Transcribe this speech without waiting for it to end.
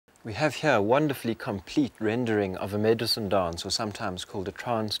We have here a wonderfully complete rendering of a medicine dance, or sometimes called a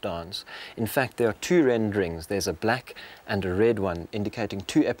trance dance. In fact, there are two renderings. There's a black and a red one, indicating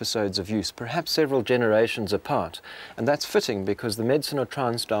two episodes of use, perhaps several generations apart. And that's fitting because the medicine or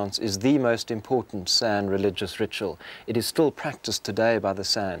trance dance is the most important San religious ritual. It is still practiced today by the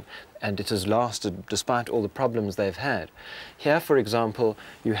San, and it has lasted despite all the problems they've had. Here, for example,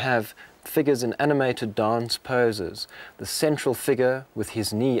 you have figures in animated dance poses. The central figure with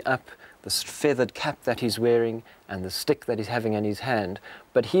his knee up, the feathered cap that he's wearing, and the stick that he's having in his hand.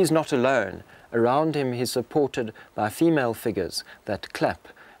 But he's not alone. Around him he's supported by female figures that clap.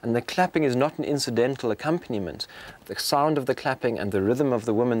 And the clapping is not an incidental accompaniment. The sound of the clapping and the rhythm of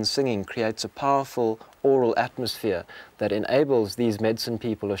the woman singing creates a powerful oral atmosphere that enables these medicine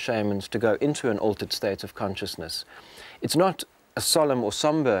people or shamans to go into an altered state of consciousness. It's not a solemn or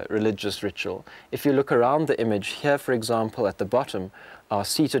somber religious ritual. If you look around the image, here for example at the bottom are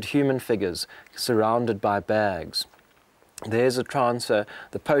seated human figures surrounded by bags. There's a trancer.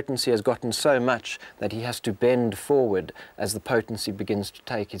 The potency has gotten so much that he has to bend forward as the potency begins to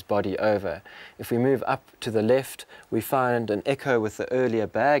take his body over. If we move up to the left, we find an echo with the earlier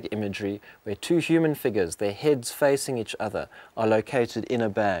bag imagery where two human figures, their heads facing each other, are located in a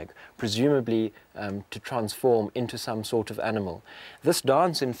bag, presumably to transform into some sort of animal. This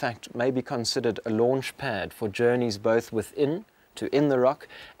dance, in fact, may be considered a launch pad for journeys both within to in the rock,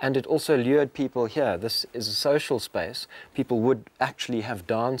 and it also lured people here. This is a social space. People would actually have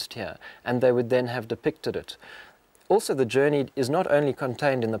danced here, and they would then have depicted it. Also, the journey is not only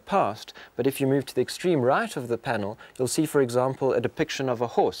contained in the past, but if you move to the extreme right of the panel, you'll see, for example, a depiction of a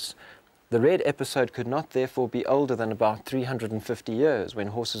horse. The red episode could not therefore be older than about 350 years when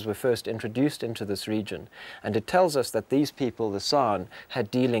horses were first introduced into this region. And it tells us that these people, the San, had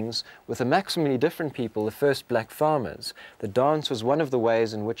dealings with a maximally different people, the first black farmers. The dance was one of the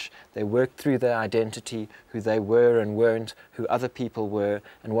ways in which they worked through their identity, who they were and weren't, who other people were,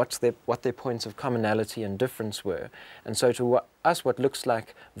 and what their points of commonality and difference were. And so to us, what looks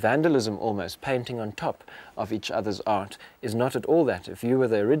like vandalism almost, painting on top of each other's art, is not at all that. If you were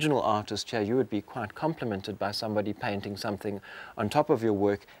the original artist here, you would be quite complimented by somebody painting something on top of your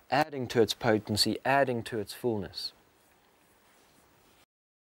work, adding to its potency, adding to its fullness.